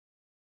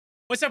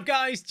What's up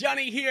guys,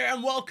 Johnny here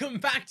and welcome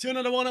back to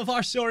another one of our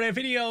Sorare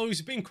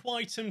videos. Been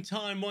quite some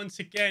time once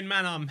again,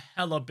 man. I'm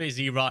hella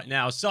busy right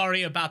now.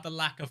 Sorry about the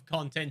lack of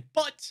content,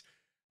 but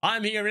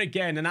I'm here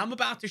again and I'm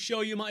about to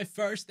show you my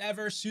first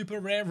ever super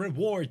rare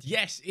reward.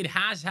 Yes, it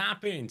has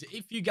happened.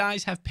 If you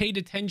guys have paid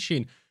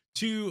attention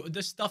to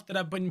the stuff that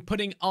I've been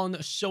putting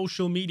on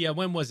social media,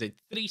 when was it?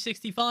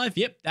 365?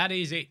 Yep, that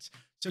is it.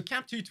 So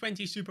Cap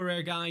 220 super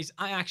rare, guys.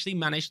 I actually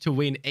managed to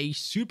win a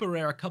super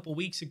rare a couple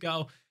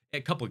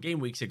game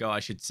weeks ago,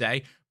 I should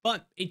say,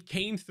 but it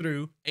came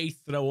through a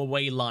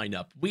throwaway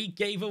lineup. We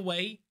gave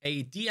away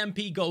a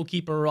DMP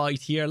goalkeeper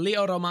right here.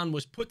 Leo Roman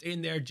was put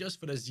in there just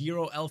for the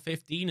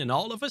 0L15, and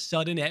all of a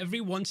sudden,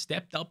 everyone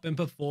stepped up and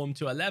performed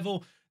to a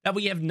level that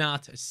we have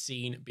not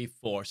seen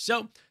before.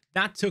 So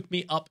that took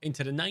me up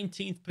into the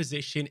 19th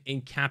position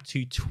in Cap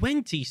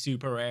 220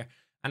 Super Rare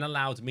and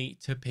allowed me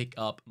to pick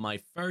up my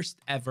first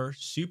ever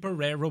super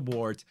rare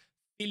reward,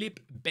 Filip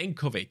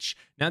Benkovic.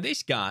 Now,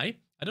 this guy,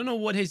 I don't know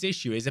what his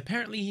issue is.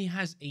 Apparently, he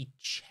has a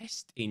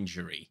chest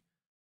injury.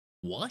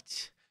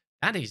 What?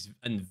 That is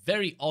a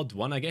very odd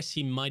one. I guess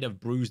he might have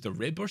bruised a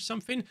rib or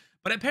something.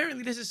 But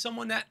apparently, this is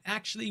someone that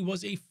actually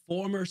was a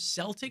former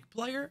Celtic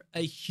player,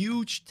 a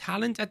huge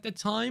talent at the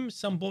time.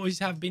 Some boys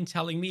have been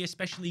telling me,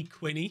 especially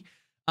Quinny.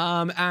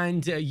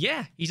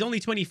 Yeah, he's only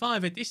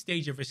 25 at this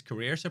stage of his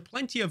career, so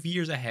plenty of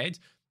years ahead.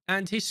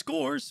 And his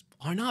scores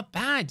are not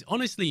bad.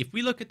 Honestly, if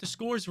we look at the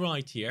scores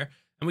right here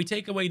and we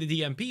take away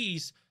the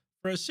DMPs,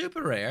 for a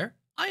super rare,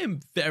 I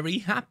am very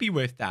happy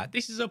with that.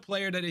 This is a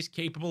player that is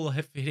capable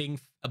of hitting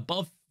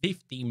above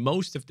 50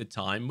 most of the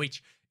time,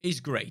 which is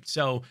great.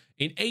 So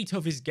in 8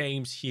 of his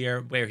games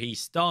here where he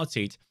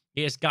started,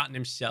 he has gotten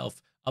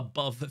himself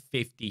above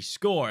 50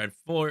 score. And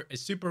for a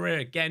super rare,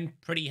 again,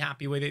 pretty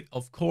happy with it.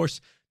 Of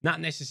course, not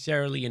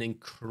necessarily an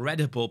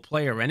incredible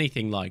player or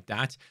anything like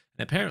that.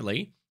 And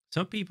apparently,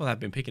 some people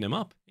have been picking him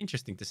up.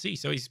 Interesting to see.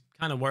 So he's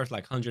kind of worth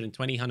like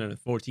 120,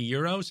 140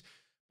 euros.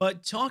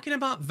 But talking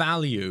about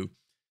value,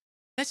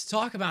 let's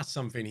talk about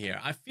something here.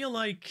 I feel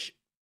like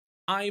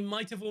I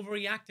might have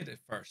overreacted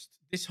at first.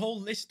 This whole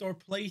list or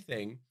play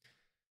thing,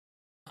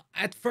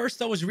 at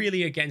first I was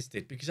really against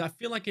it because I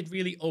feel like it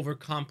really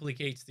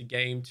overcomplicates the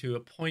game to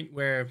a point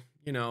where,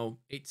 you know,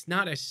 it's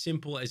not as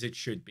simple as it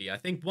should be. I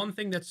think one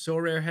thing that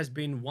Sorare has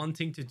been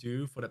wanting to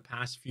do for the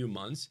past few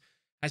months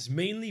has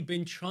mainly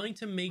been trying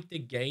to make the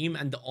game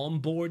and the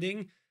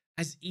onboarding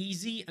as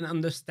easy and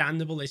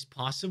understandable as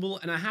possible.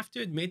 And I have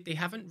to admit, they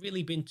haven't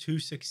really been too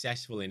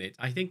successful in it.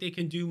 I think they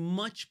can do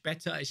much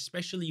better,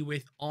 especially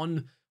with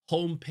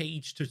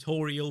on-homepage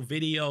tutorial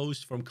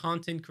videos from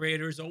content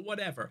creators or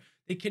whatever.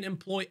 They can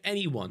employ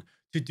anyone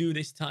to do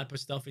this type of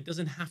stuff. It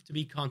doesn't have to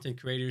be content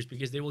creators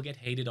because they will get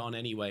hated on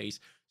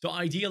anyways. So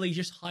ideally,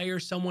 just hire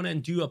someone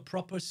and do a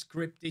proper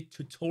scripted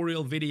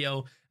tutorial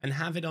video and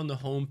have it on the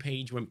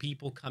homepage when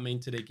people come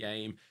into the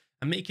game.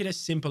 And make it as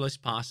simple as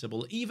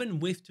possible. Even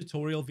with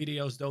tutorial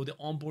videos, though, the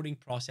onboarding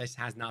process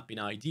has not been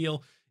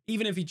ideal.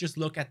 Even if you just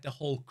look at the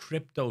whole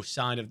crypto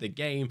side of the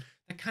game,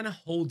 that kind of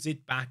holds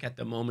it back at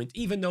the moment,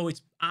 even though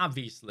it's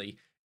obviously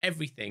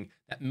everything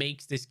that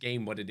makes this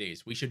game what it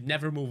is. We should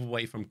never move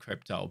away from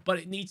crypto, but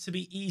it needs to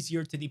be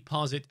easier to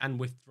deposit and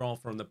withdraw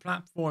from the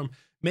platform,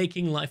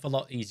 making life a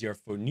lot easier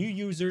for new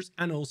users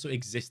and also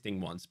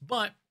existing ones.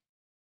 But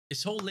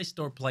this whole list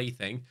or play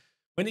thing,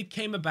 when it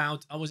came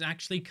about, I was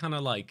actually kind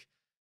of like,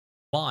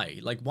 why?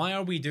 Like, why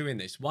are we doing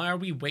this? Why are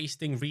we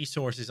wasting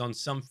resources on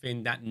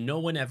something that no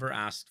one ever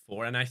asked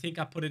for? And I think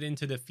I put it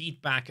into the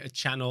feedback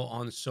channel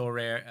on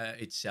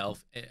Sorare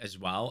itself as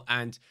well.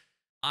 And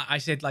I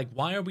said, like,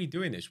 why are we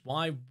doing this?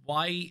 Why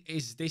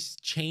is this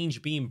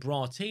change being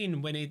brought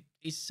in when it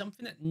is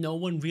something that no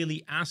one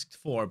really asked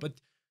for? But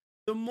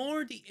the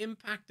more the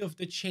impact of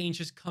the change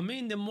has come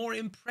in, the more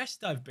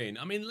impressed I've been.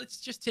 I mean,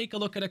 let's just take a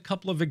look at a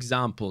couple of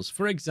examples.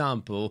 For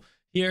example,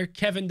 here,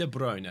 Kevin De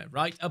Bruyne,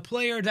 right? A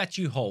player that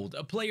you hold,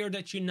 a player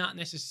that you not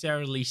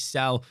necessarily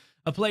sell,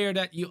 a player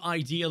that you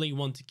ideally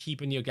want to keep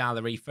in your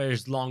gallery for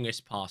as long as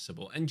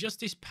possible. And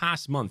just this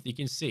past month, you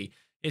can see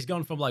it's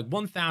gone from like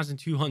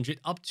 1,200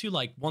 up to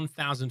like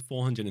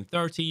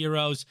 1,430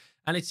 euros.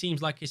 And it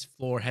seems like his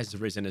floor has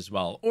risen as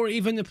well. Or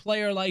even a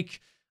player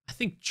like, I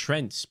think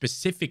Trent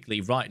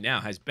specifically right now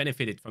has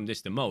benefited from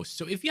this the most.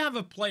 So if you have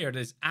a player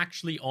that's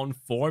actually on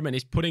form and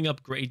is putting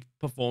up great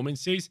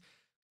performances,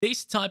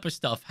 this type of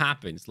stuff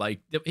happens. Like,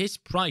 his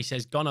price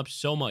has gone up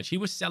so much. He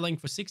was selling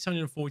for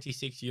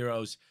 646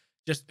 euros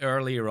just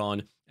earlier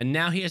on, and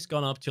now he has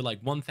gone up to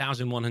like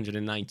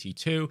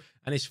 1,192,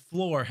 and his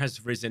floor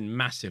has risen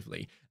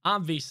massively.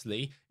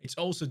 Obviously, it's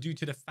also due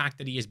to the fact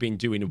that he has been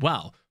doing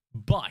well,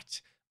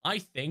 but I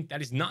think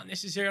that is not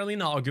necessarily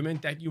an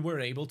argument that you were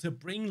able to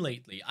bring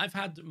lately. I've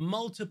had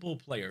multiple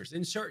players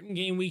in certain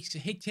game weeks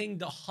hitting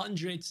the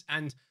hundreds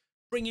and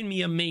bringing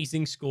me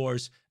amazing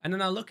scores, and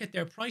then I look at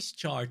their price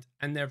chart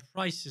and their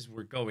prices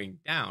were going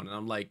down, and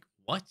I'm like,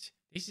 what?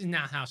 This is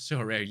not how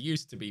Sorare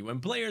used to be. When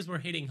players were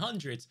hitting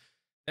hundreds,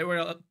 there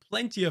were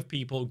plenty of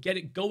people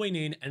going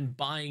in and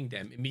buying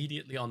them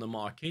immediately on the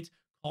market,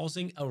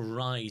 causing a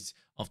rise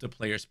of the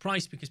player's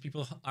price because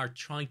people are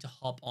trying to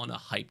hop on a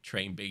hype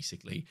train,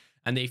 basically.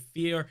 And they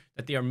fear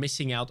that they are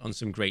missing out on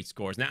some great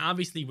scores. Now,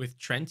 obviously, with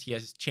Trent, he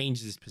has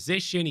changed his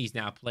position. He's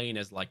now playing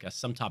as like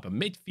some type of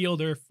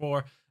midfielder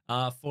for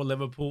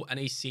Liverpool, and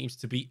he seems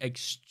to be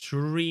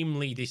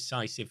extremely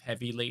decisive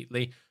heavy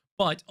lately,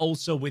 but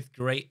also with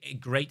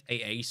great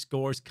AA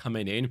scores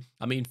coming in.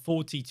 I mean,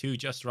 42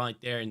 just right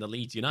there in the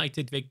Leeds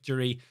United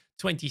victory,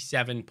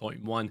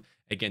 27.1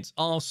 against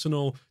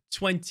Arsenal,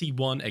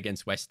 21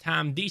 against West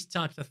Ham. These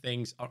types of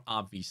things are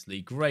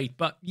obviously great,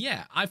 but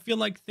yeah, I feel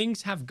like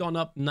things have gone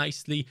up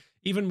nicely,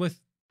 even with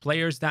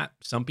players that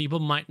some people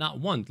might not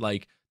want.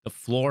 Like, the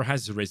floor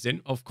has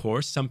risen, of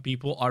course. Some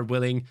people are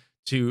willing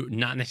to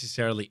not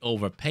necessarily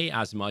overpay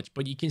as much,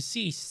 but you can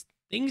see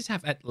things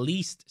have at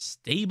least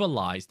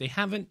stabilized. They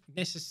haven't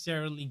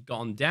necessarily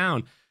gone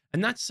down,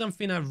 and that's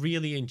something I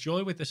really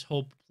enjoy with this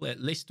whole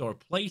list or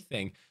play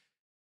thing.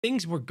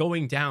 Things were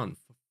going down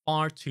for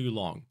far too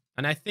long,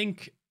 and I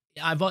think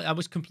I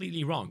was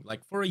completely wrong.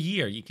 Like, for a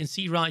year, you can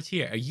see right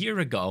here, a year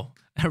ago,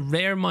 a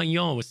rare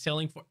Maignan was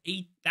selling for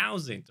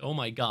 8,000. Oh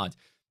my god.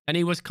 And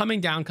it was coming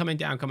down,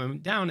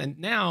 and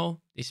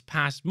now this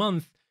past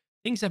month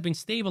things have been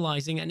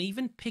stabilizing and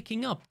even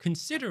picking up,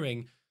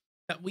 considering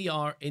that we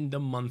are in the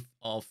month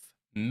of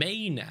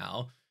May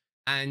now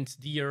and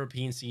the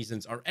European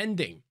seasons are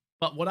ending.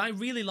 But what I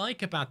really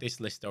like about this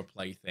list or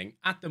play thing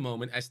at the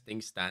moment, as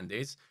things stand,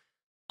 is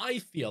I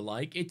feel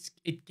like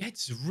it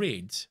gets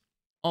rid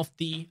of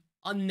the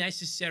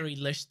unnecessary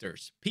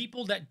listers,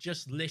 people that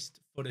just list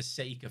for the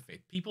sake of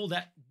it, people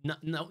that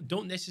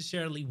don't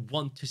necessarily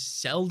want to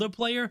sell the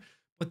player,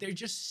 but they're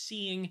just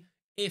seeing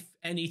if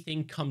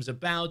anything comes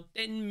about,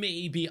 then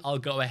maybe I'll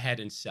go ahead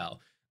and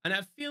sell. And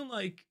I feel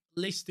like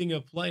listing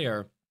a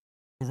player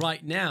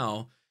right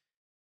now,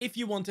 if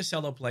you want to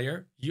sell a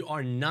player, you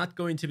are not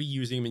going to be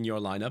using him in your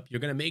lineup.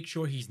 You're going to make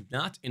sure he's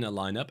not in a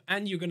lineup,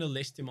 and you're going to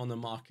list him on the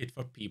market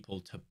for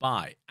people to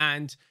buy.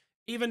 And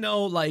even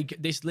though, like,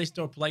 this list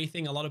or play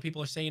thing, a lot of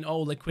people are saying, oh,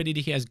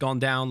 liquidity has gone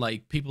down,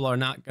 like, people are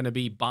not going to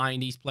be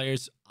buying these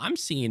players, I'm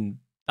seeing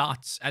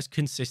dots as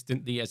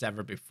consistently as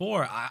ever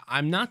before.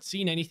 I'm not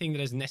seeing anything that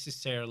has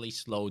necessarily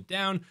slowed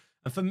down.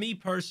 And for me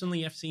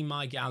personally, I've seen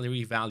my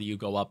gallery value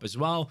go up as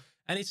well.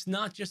 And it's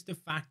not just the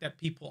fact that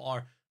people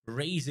are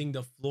raising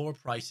the floor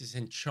prices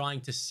and trying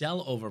to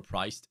sell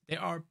overpriced.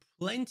 There are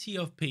plenty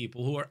of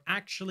people who are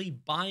actually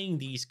buying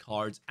these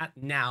cards at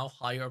now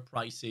higher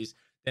prices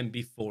than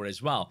before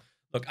as well.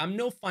 Look, I'm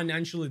no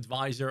financial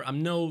advisor.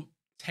 I'm no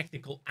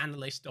technical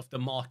analyst of the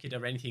market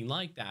or anything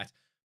like that.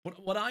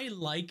 But what I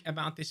like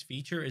about this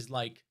feature is,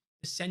 like,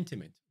 the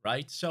sentiment,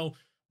 right? So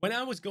when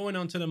I was going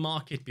onto the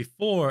market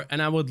before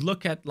and I would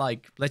look at,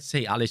 like, let's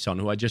say Alisson,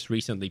 who I just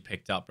recently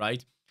picked up,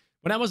 right?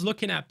 When I was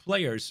looking at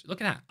players,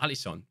 looking at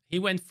Alisson, he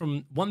went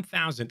from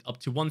 1,000 up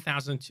to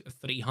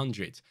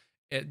 1,300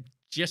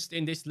 just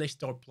in this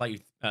list or play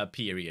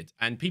period.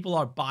 And people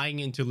are buying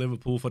into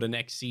Liverpool for the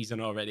next season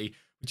already,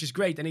 which is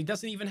great. And he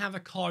doesn't even have a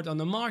card on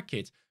the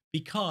market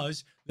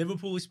because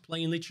Liverpool is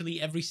playing literally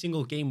every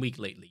single game week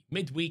lately.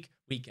 Midweek,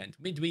 weekend,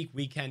 midweek,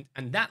 weekend.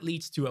 And that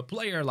leads to a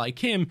player like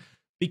him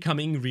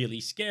becoming really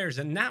scarce.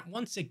 And that,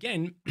 once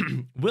again,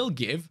 will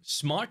give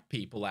smart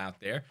people out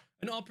there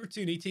an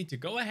opportunity to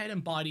go ahead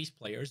and buy these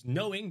players,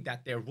 knowing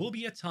that there will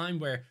be a time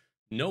where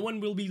no one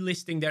will be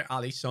listing their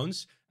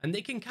Alissons, and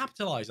they can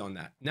capitalize on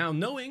that. Now,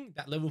 knowing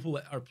that Liverpool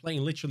are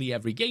playing literally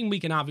every game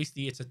week, and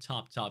obviously it's a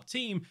top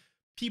team,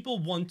 people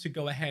want to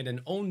go ahead and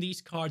own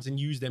these cards and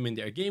use them in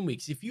their game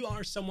weeks. If you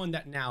are someone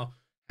that now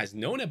has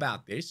known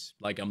about this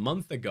like a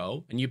month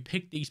ago and you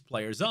picked these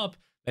players up,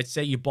 let's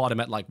say you bought them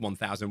at like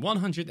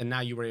 1,100 and now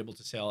you were able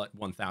to sell at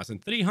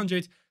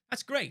 1,300,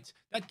 that's great.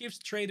 That gives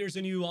traders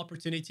a new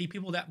opportunity,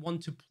 people that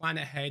want to plan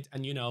ahead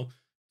and, you know,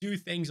 do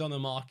things on the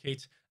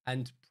market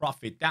and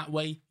profit that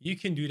way. You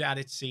can do that,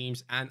 it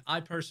seems, and I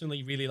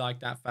personally really like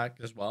that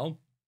fact as well.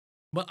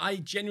 But I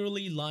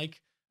generally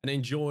like and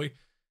enjoy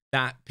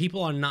that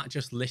people are not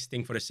just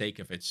listing for the sake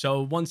of it.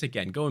 So once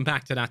again, going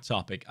back to that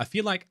topic, I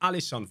feel like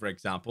Alisson, for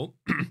example,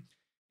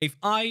 if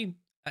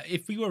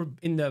we were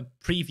in the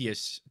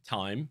previous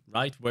time,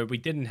 right, where we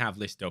didn't have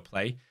list or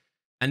play,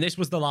 and this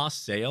was the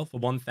last sale for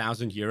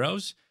 1,000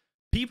 euros,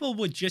 people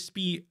would just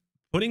be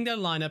putting their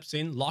lineups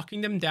in,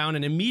 locking them down,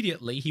 and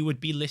immediately he would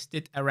be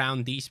listed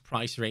around these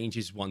price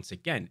ranges once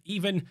again,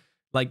 even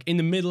like in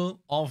the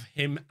middle of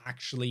him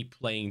actually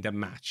playing the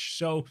match.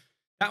 So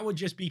that would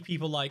just be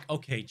people like,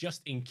 okay,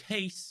 just in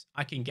case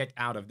I can get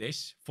out of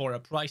this for a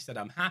price that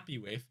I'm happy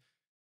with,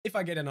 if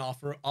I get an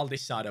offer, I'll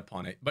decide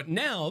upon it. But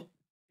now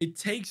it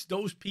takes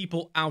those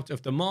people out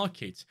of the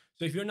market.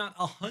 So if you're not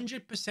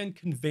 100%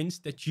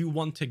 convinced that you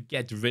want to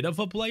get rid of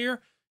a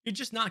player, you're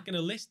just not going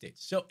to list it.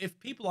 So if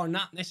people are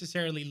not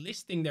necessarily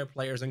listing their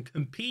players and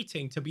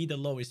competing to be the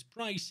lowest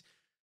price,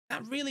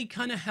 that really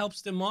kind of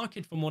helps the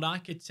market from what I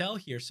could tell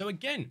here. So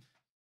again,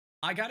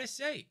 I got to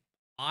say,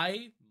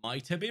 I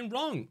might have been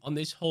wrong on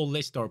this whole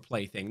list or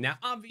play thing. Now,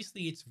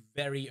 obviously, it's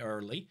very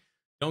early.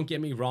 Don't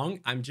get me wrong.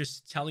 I'm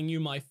just telling you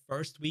my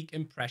first week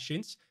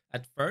impressions.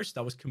 At first,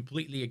 I was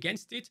completely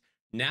against it.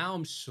 Now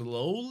I'm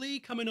slowly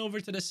coming over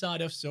to the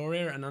side of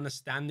Sorare and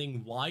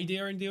understanding why they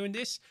are doing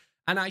this.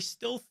 And I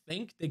still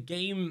think the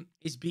game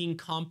is being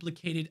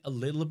complicated a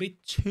little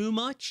bit too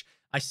much.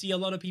 I see a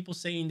lot of people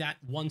saying that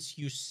once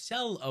you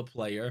sell a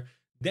player,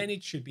 then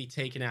it should be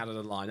taken out of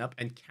the lineup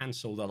and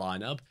cancel the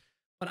lineup.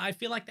 But I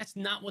feel like that's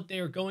not what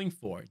they're going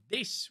for.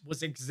 This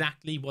was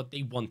exactly what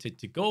they wanted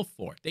to go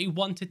for. They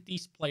wanted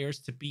these players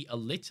to be a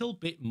little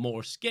bit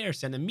more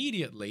scarce. And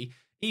immediately,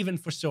 even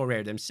for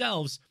Sorare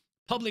themselves,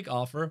 public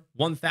offer,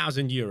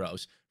 1,000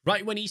 euros.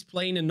 Right when he's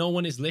playing and no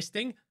one is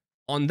listing,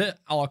 on the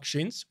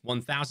auctions,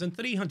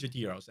 1,300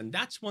 euros. And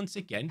that's, once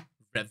again,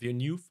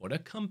 revenue for the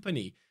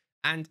company.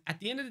 And at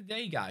the end of the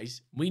day,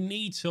 guys, we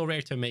need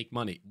Sorare to make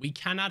money. We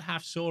cannot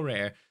have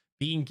Sorare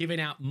being given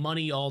out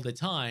money all the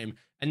time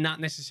and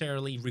not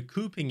necessarily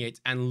recouping it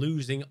and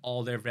losing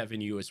all their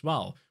revenue as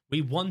well.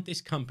 We want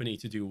this company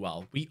to do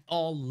well. We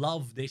all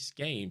love this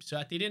game. So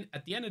at the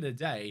end of the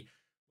day,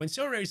 when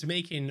Sorare is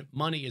making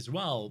money as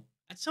well,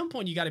 at some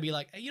point you got to be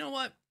like, hey, you know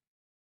what?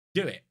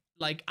 Do it.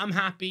 Like, I'm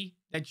happy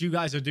that you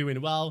guys are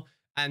doing well,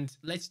 and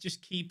let's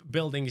just keep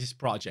building this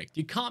project.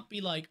 You can't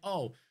be like,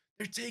 oh,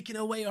 they're taking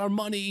away our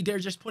money. They're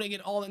just putting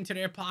it all into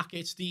their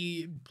pockets.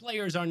 The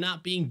players are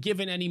not being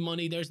given any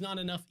money. There's not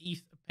enough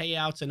ETH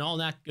payouts and all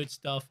that good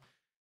stuff.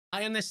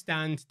 I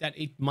understand that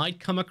it might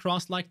come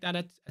across like that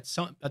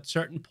at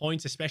certain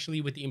points, especially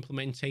with the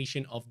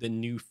implementation of the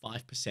new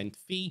 5%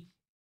 fee.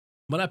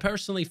 But I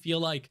personally feel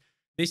like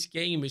this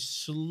game is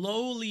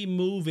slowly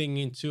moving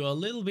into a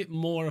little bit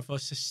more of a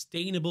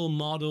sustainable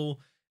model,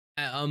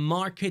 a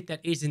market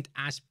that isn't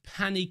as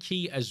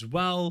panicky as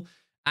well.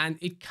 And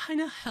it kind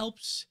of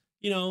helps,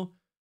 you know,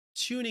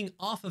 tuning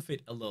off of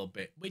it a little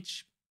bit,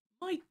 which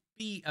might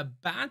be a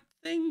bad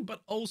thing,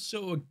 but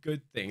also a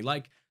good thing.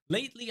 Like,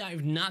 lately,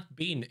 I've not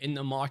been in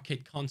the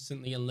market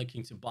constantly and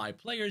looking to buy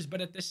players,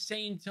 but at the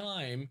same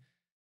time,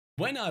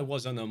 when I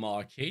was on the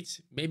market,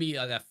 maybe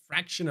at a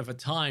fraction of a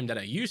time that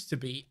I used to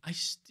be, I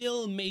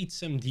still made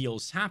some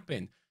deals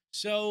happen.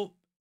 So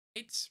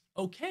it's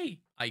okay,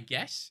 I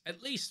guess.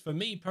 At least for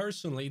me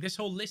personally, this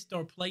whole list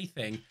or play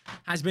thing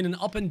has been an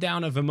up and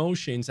down of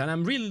emotions, and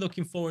I'm really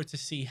looking forward to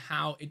see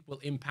how it will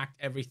impact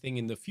everything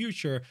in the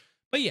future.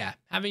 But yeah,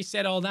 having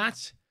said all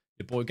that,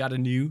 the boy got a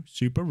new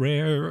super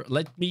rare.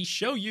 Let me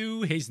show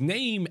you. His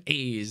name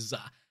is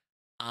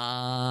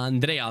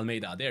Andre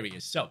Almeida. There he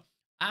is. So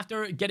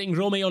after getting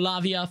Romeo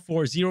Lavia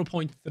for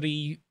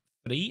 0.33,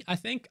 I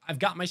think, I've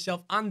got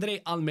myself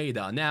Andre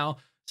Almeida. Now,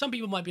 some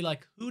people might be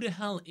like, who the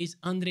hell is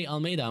Andre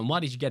Almeida and why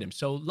did you get him?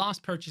 So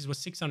last purchase was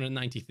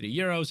 693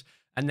 euros.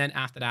 And then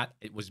after that,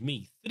 it was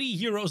me. 3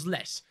 euros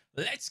less.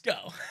 Let's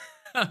go.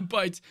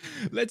 But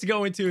let's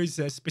go into his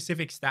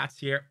specific stats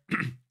here.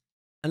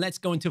 And let's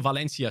go into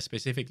Valencia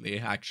specifically,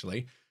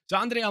 actually. So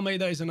Andre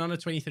Almeida is an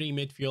under-23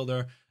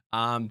 midfielder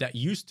that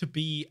used to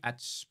be at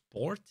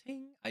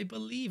Sporting, I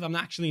believe. I'm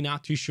actually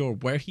not too sure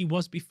where he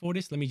was before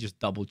this. Let me just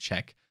double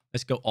check.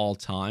 Let's go all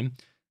time.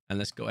 And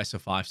let's go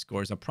SO5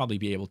 scores. I'll probably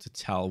be able to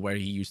tell where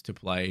he used to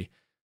play.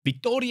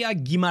 Vitoria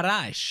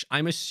Guimarães.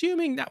 I'm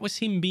assuming that was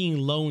him being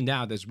loaned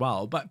out as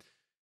well. But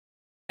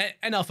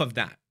enough of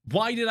that.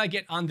 Why did I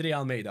get Andre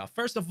Almeida?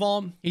 First of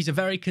all, he's a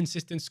very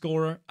consistent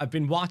scorer. I've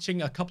been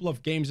watching a couple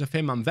of games of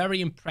him. I'm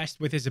very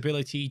impressed with his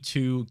ability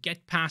to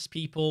get past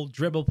people,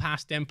 dribble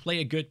past them,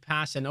 play a good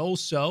pass, and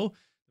also,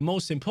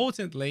 most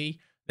importantly,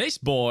 this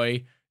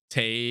boy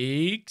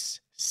takes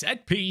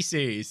set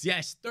pieces.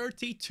 Yes,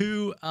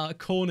 32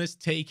 corners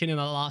taken in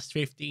the last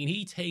 15.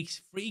 He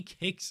takes free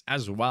kicks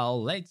as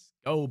well. Let's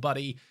go,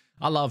 buddy.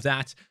 I love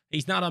that.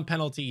 He's not on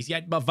penalties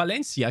yet, but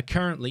Valencia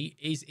currently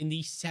is in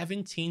the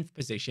 17th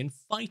position,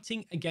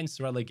 fighting against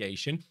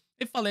relegation.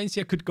 If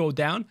Valencia could go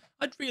down,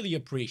 I'd really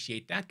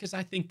appreciate that, because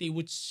I think they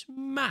would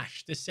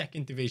smash the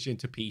second division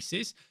to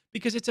pieces,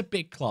 because it's a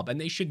big club and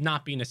they should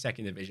not be in the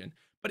second division.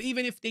 But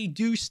even if they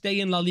do stay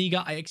in La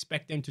Liga, I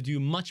expect them to do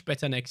much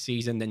better next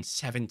season than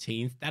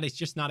 17th. That is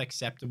just not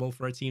acceptable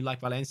for a team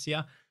like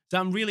Valencia. So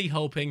I'm really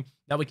hoping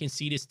that we can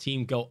see this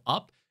team go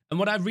up. And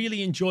what I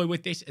really enjoy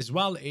with this as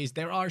well is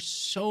there are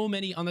so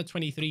many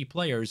under-23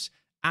 players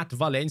at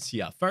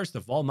Valencia. First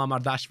of all,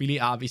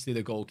 Mamardashvili, obviously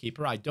the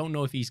goalkeeper. I don't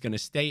know if he's going to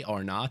stay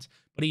or not,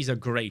 but he's a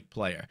great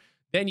player.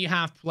 Then you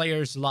have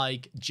players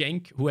like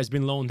Cenk, who has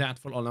been loaned out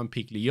for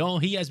Olympique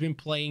Lyon. He has been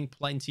playing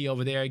plenty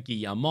over there.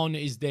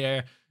 Guillamon is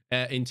there.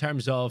 In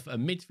terms of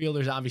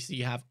midfielders, obviously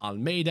you have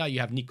Almeida. You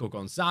have Nico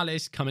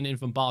Gonzalez coming in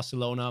from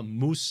Barcelona.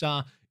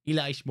 Musa,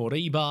 Ilaish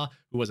Moriba,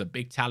 who was a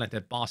big talent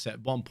at Barca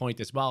at one point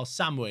as well.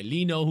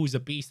 Samuelino, who's a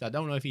beast. I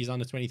don't know if he's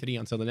under 23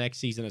 until the next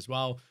season as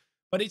well.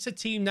 But it's a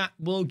team that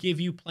will give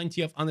you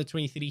plenty of under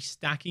 23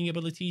 stacking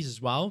abilities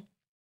as well.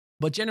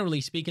 But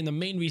generally speaking, the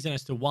main reason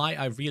as to why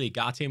I really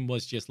got him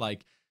was just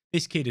like,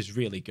 this kid is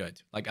really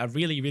good. Like, I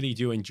really, really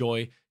do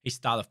enjoy his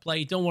style of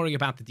play. Don't worry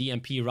about the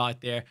DMP right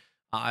there.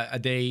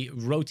 They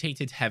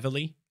rotated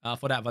heavily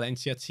for that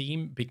Valencia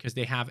team because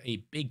they have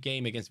a big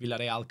game against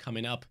Villarreal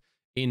coming up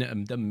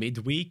in the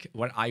midweek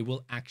where I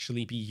will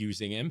actually be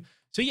using him.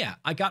 So yeah,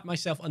 I got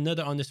myself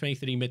another under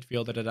 23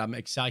 midfielder that I'm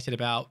excited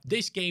about.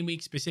 This game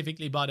week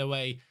specifically, by the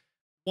way,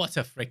 what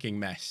a freaking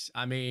mess.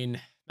 I mean,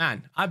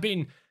 man, I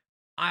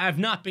have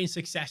not been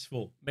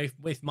successful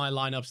with my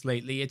lineups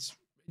lately. It's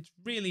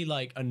really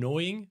like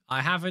annoying.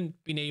 I haven't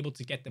been able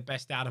to get the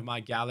best out of my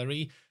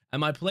gallery,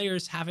 and my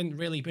players haven't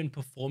really been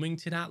performing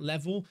to that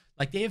level.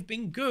 Like, they have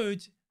been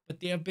good, but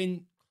they have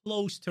been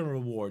close to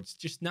rewards,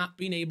 just not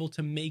being able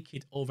to make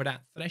it over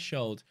that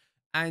threshold.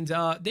 And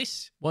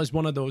this was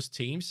one of those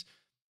teams.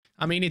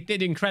 I mean, it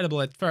did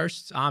incredible at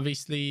first.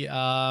 Obviously,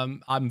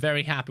 I'm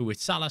very happy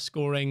with Salah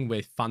scoring,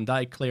 with Van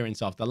Dijk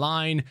clearance off the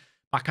line.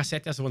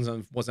 Bakasetas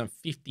was on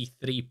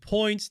 53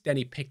 points. Then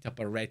he picked up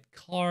a red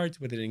card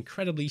with an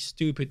incredibly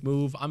stupid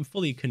move. I'm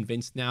fully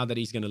convinced now that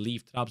he's going to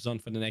leave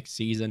Trabzon for the next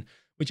season,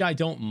 which I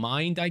don't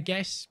mind, I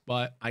guess.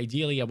 But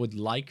ideally, I would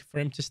like for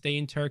him to stay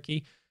in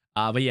Turkey.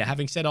 But yeah,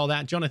 having said all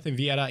that, Jonathan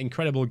Vieira,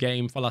 incredible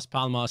game for Las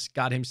Palmas,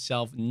 got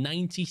himself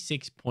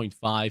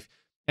 96.5.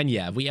 And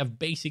yeah, we have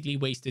basically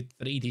wasted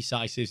 3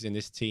 decisives in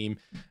this team.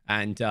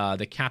 And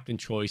the captain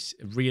choice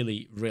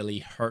really, really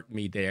hurt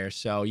me there.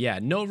 So yeah,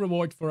 no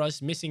reward for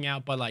us, missing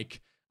out by like,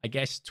 I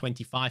guess,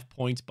 25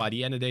 points by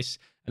the end of this.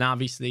 And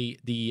obviously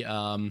the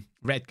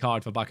red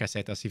card for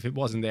Bakasetas, if it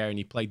wasn't there and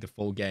he played the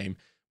full game,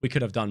 we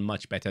could have done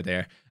much better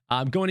there.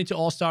 Going into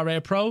All-Star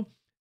Rare Pro,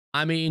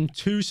 I mean,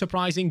 2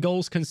 surprising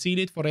goals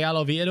conceded for Real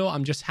Oviedo.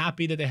 I'm just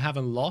happy that they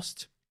haven't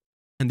lost.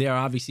 And they are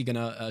obviously going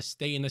to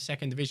stay in the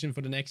 2nd division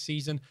for the next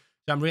season.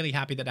 So I'm really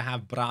happy that I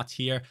have Brat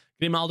here.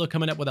 Grimaldo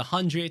coming up with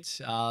 100.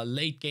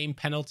 Late game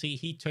penalty.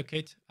 He took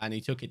it, and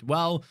he took it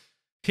well.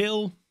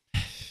 Hill,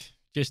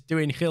 just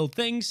doing Hill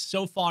things.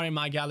 So far in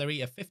my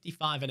gallery, a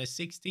 55 and a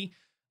 60.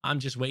 I'm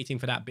just waiting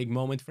for that big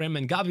moment for him.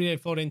 And Gabriel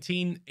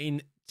Florentin,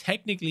 in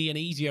technically an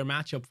easier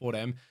matchup for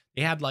them,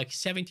 they had like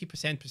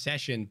 70%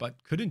 possession,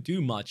 but couldn't do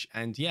much.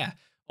 And yeah,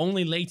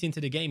 only late into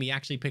the game, he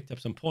actually picked up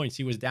some points.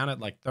 He was down at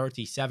like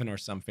 37 or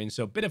something.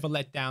 So a bit of a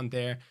letdown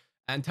there.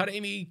 And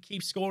Taremi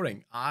keeps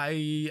scoring.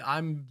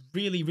 I'm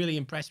really, really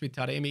impressed with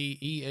Taremi.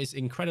 He is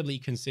incredibly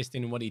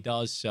consistent in what he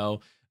does.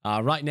 So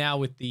right now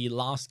with the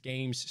last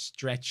games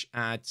stretch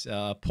at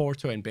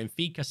Porto and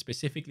Benfica,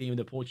 specifically in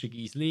the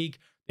Portuguese league,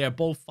 they're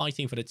both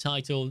fighting for the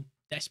title,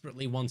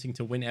 desperately wanting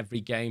to win every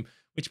game,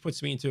 which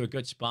puts me into a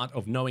good spot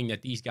of knowing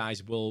that these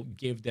guys will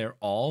give their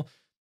all.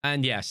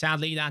 And yeah,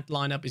 sadly, that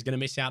lineup is going to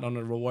miss out on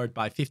a reward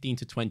by 15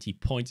 to 20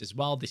 points as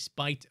well,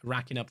 despite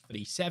racking up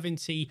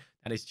 370.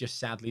 That is just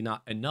sadly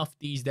not enough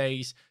these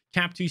days.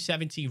 Cap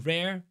 270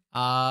 rare.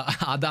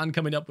 Adan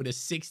coming up with a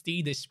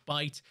 60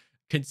 despite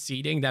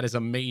conceding. That is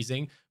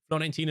amazing.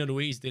 Florentino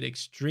Ruiz did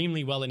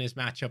extremely well in his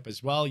matchup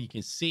as well. You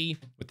can see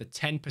with the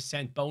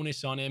 10%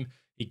 bonus on him,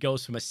 he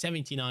goes from a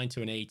 79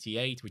 to an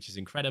 88, which is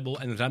incredible.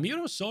 And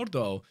Ramiro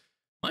Sordo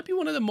might be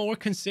one of the more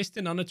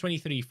consistent under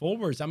 23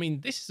 forwards. I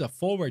mean, this is a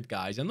forward,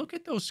 guys, and look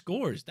at those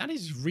scores. That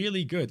is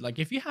really good. Like,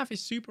 if you have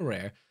his super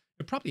rare,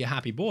 you're probably a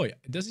happy boy.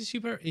 Does his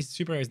super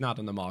rare is not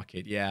on the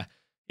market? Yeah,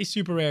 his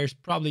super rare is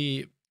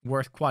probably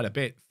worth quite a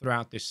bit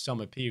throughout this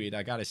summer period,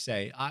 I gotta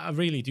say. I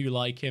really do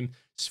like him.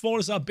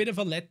 Sforza, a bit of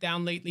a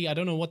letdown lately. I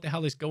don't know what the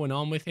hell is going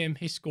on with him.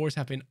 His scores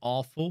have been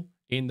awful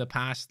in the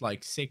past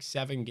like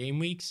 6-7 game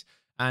weeks,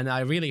 and I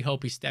really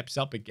hope he steps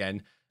up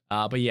again.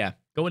 But yeah,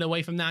 going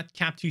away from that,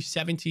 Cap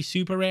 270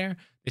 super rare.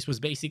 This was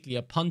basically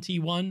a punty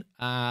one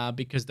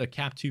because the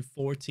Cap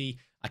 240,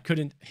 I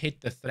couldn't hit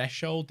the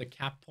threshold, the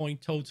cap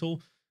point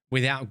total,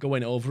 without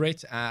going over it.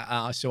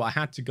 So I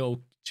had to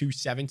go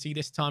 270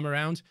 this time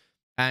around.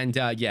 And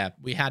yeah,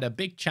 we had a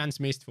big chance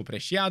missed for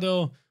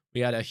Preciado.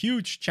 We had a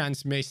huge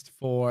chance missed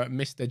for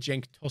Mr.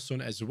 Cenk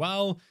Tosun as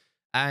well.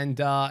 And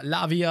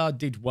Lavia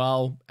did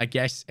well, I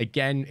guess,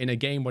 again, in a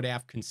game where they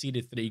have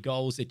conceded 3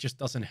 goals. It just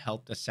doesn't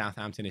help that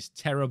Southampton is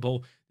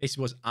terrible. This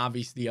was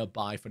obviously a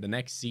buy for the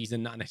next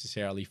season, not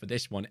necessarily for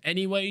this one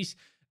anyways.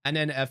 And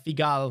then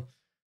Figal,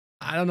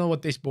 I don't know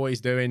what this boy is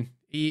doing.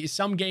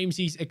 Some games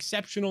he's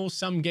exceptional,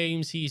 some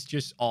games he's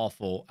just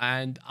awful.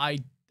 And I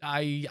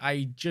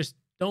just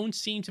don't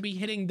seem to be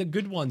hitting the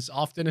good ones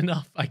often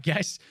enough, I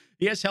guess.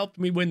 He has helped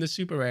me win the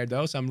Super Rare,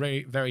 though, so I'm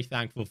very, very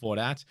thankful for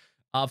that.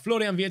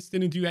 Florian Wirtz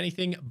didn't do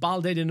anything.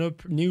 Balde, the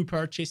new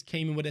purchase,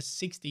 came in with a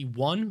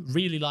 61.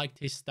 Really liked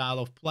his style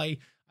of play.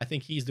 I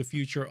think he's the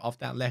future of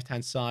that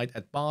left-hand side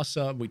at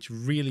Barca, which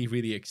really,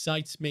 really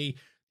excites me.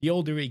 The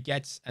older he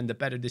gets and the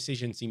better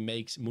decisions he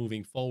makes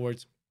moving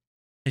forward,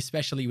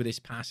 especially with his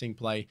passing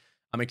play,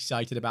 I'm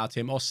excited about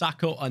him.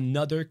 Osako,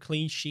 another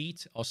clean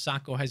sheet.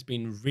 Osako has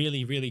been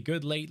really, really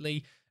good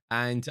lately,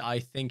 and I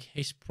think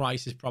his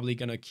price is probably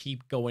going to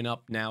keep going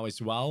up now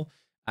as well.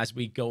 As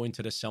we go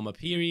into the summer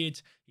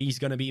period, he's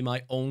going to be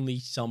my only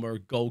summer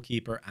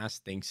goalkeeper as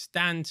things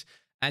stand.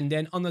 And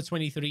then on the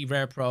 23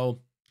 Rare Pro,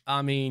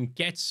 I mean,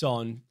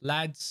 Getson,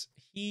 lads,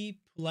 he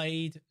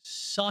played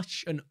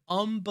such an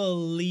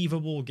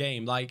unbelievable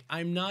game. Like,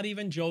 I'm not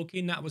even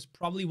joking. That was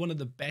probably one of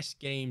the best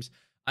games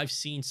I've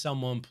seen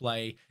someone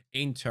play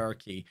in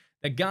Turkey.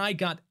 The guy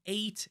got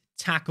 8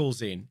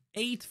 tackles in.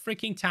 8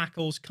 freaking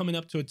tackles, coming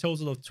up to a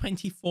total of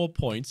 24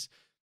 points.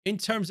 In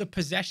terms of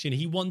possession,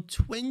 he won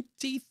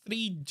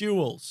 23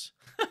 duels.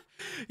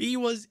 He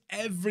was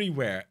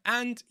everywhere.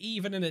 And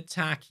even in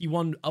attack, he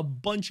won a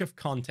bunch of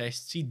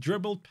contests. He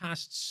dribbled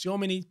past so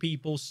many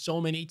people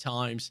so many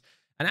times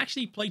and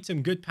actually played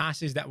some good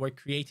passes that were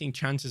creating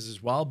chances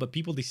as well. But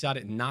people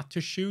decided not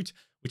to shoot,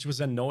 which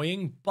was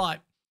annoying.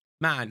 But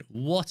man,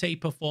 what a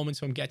performance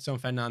from Getson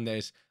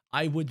Fernandez.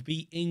 I would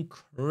be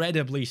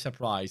incredibly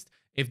surprised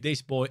if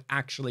this boy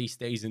actually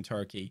stays in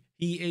Turkey.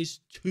 He is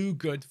too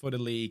good for the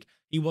league.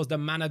 He was the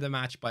man of the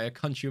match by a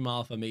country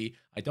mile for me.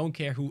 I don't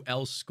care who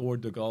else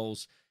scored the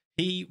goals.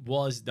 He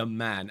was the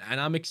man,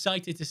 and I'm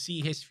excited to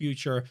see his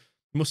future.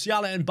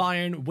 Musiala and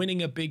Bayern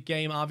winning a big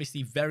game,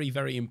 obviously very,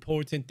 very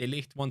important. De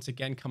Ligt once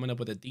again coming up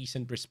with a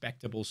decent,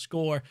 respectable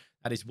score.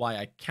 That is why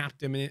I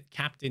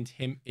captained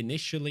him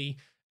initially.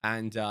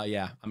 And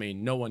yeah, I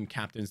mean, no one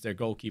captains their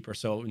goalkeeper.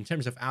 So in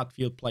terms of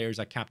outfield players,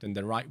 I captained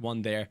the right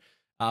one there.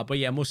 But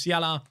yeah,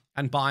 Musiala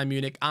and Bayern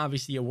Munich,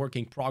 obviously a work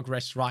in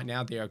progress right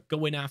now. They are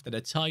going after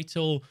the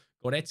title.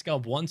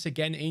 Goretzka once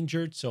again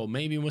injured, so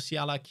maybe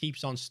Musiala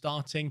keeps on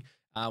starting,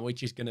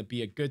 which is going to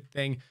be a good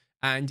thing.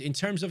 And in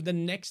terms of the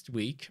next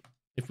week,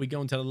 if we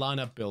go into the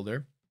lineup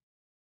builder,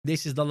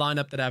 this is the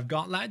lineup that I've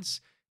got,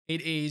 lads.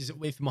 It is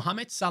with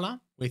Mohamed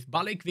Salah, with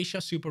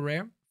Balikwisha Super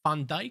Rare,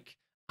 Van Dijk,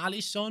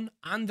 Alisson,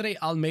 Andre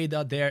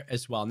Almeida there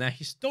as well. Now,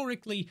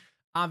 historically,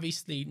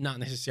 obviously not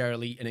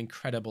necessarily an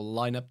incredible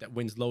lineup that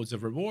wins loads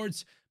of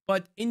rewards,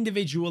 but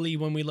individually,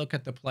 when we look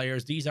at the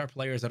players, these are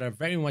players that are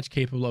very much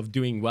capable of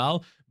doing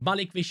well.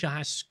 Balikwisha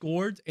has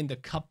scored in the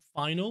cup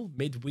final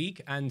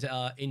midweek, and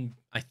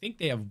I think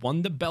they have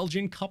won the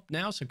Belgian Cup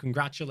now, so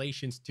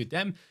congratulations to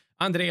them.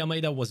 Andre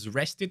Almeida was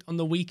rested on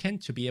the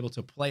weekend to be able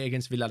to play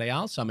against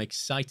Villarreal, so I'm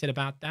excited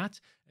about that,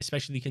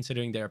 especially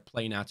considering they're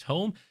playing at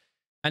home.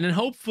 And then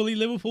hopefully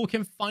Liverpool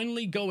can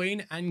finally go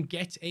in and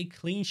get a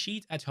clean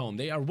sheet at home.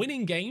 They are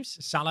winning games.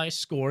 Salah is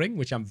scoring,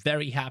 which I'm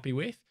very happy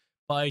with.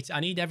 But I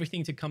need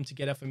everything to come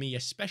together for me,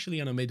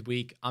 especially on a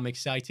midweek. I'm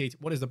excited.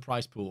 What is the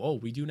prize pool? Oh,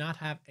 we do not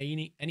have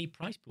any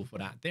prize pool for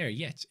that there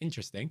yet.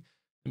 Interesting.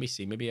 Let me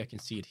see. Maybe I can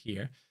see it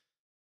here.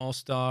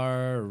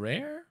 All-Star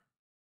Rare?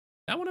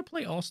 I want to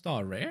play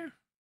All-Star Rare?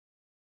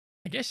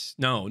 I guess.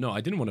 No,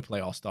 I didn't want to play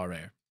All-Star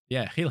Rare.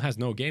 Yeah, Hill has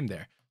no game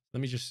there. Let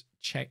me just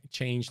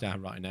change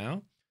that right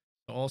now.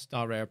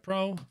 All-Star Rare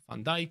Pro,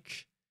 Van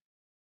Dijk,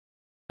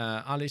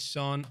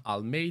 Alisson,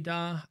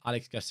 Almeida,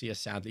 Alex Garcia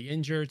sadly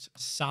injured,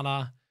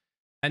 Salah.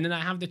 And then I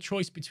have the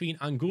choice between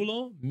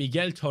Angulo,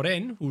 Miguel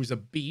Torren, who's a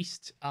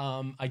beast.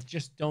 I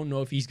just don't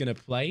know if he's going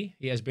to play.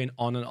 He has been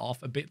on and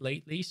off a bit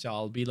lately, so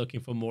I'll be looking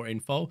for more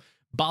info.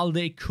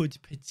 Balde could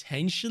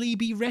potentially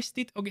be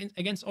rested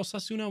against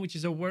Osasuna, which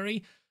is a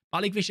worry.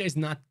 Balikwisha is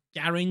not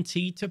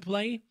guaranteed to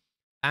play.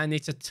 And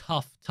it's a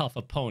tough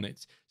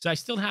opponent. So I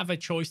still have a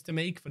choice to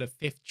make for the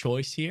fifth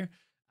choice here.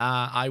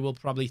 I will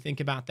probably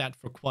think about that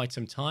for quite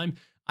some time.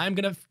 I'm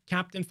going to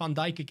captain Van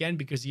Dijk again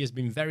because he has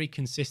been very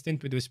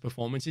consistent with his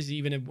performances,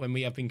 even when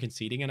we have been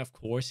conceding. And of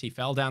course, he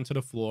fell down to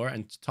the floor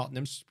and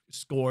Tottenham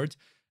scored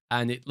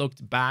and it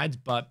looked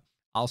bad, but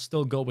I'll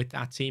still go with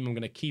that team. I'm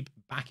going to keep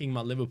backing my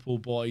Liverpool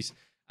boys.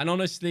 And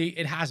honestly,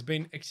 it has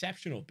been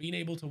exceptional. Being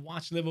able to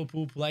watch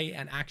Liverpool play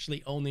and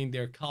actually owning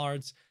their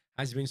cards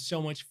has been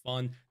so much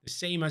fun. The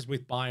same as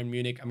with Bayern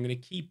Munich. I'm going to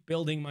keep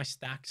building my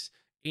stacks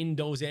in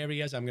those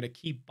areas. I'm going to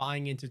keep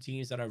buying into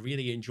teams that I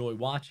really enjoy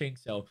watching.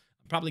 So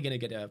I'm probably going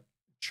to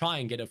try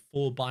and get a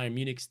full Bayern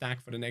Munich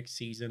stack for the next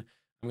season.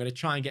 I'm going to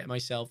try and get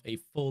myself a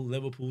full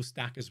Liverpool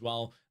stack as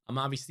well. I'm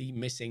obviously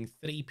missing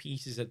 3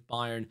 pieces at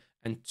Bayern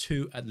and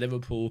 2 at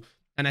Liverpool.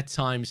 And at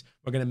times,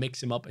 we're going to mix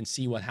them up and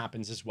see what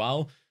happens as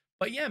well.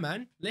 But yeah,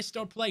 man, let's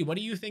start play. What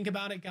do you think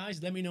about it,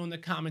 guys? Let me know in the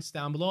comments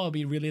down below. I'll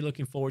be really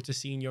looking forward to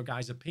seeing your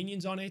guys'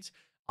 opinions on it.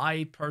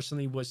 I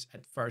personally was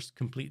at first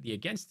completely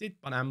against it,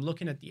 but I'm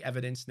looking at the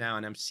evidence now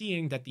and I'm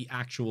seeing that the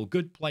actual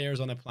good players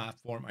on the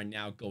platform are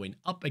now going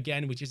up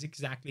again, which is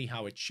exactly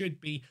how it should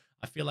be.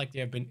 I feel like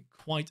they have been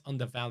quite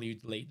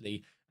undervalued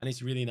lately, and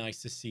it's really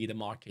nice to see the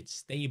market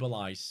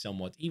stabilize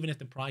somewhat. Even if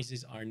the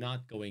prices are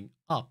not going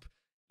up,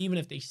 even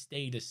if they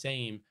stay the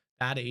same,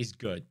 that is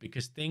good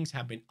because things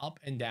have been up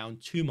and down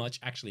too much,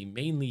 actually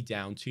mainly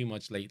down too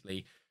much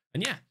lately.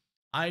 And yeah,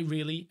 I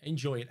really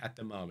enjoy it at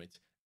the moment.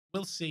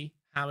 We'll see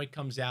how it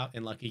comes out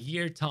in like a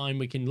year time.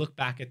 We can look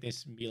back at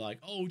this and be like,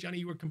 oh, Johnny,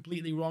 you were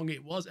completely wrong.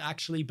 It was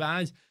actually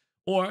bad.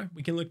 Or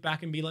we can look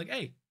back and be like,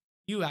 hey,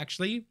 you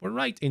actually were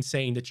right in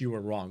saying that you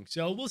were wrong.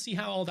 So we'll see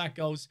how all that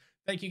goes.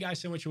 Thank you guys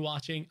so much for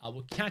watching. I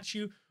will catch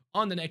you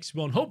on the next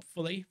one.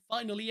 Hopefully,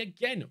 finally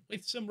again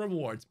with some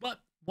rewards. But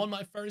won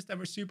my first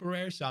ever super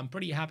rare, so I'm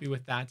pretty happy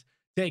with that.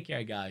 Take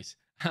care, guys,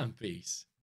 and peace.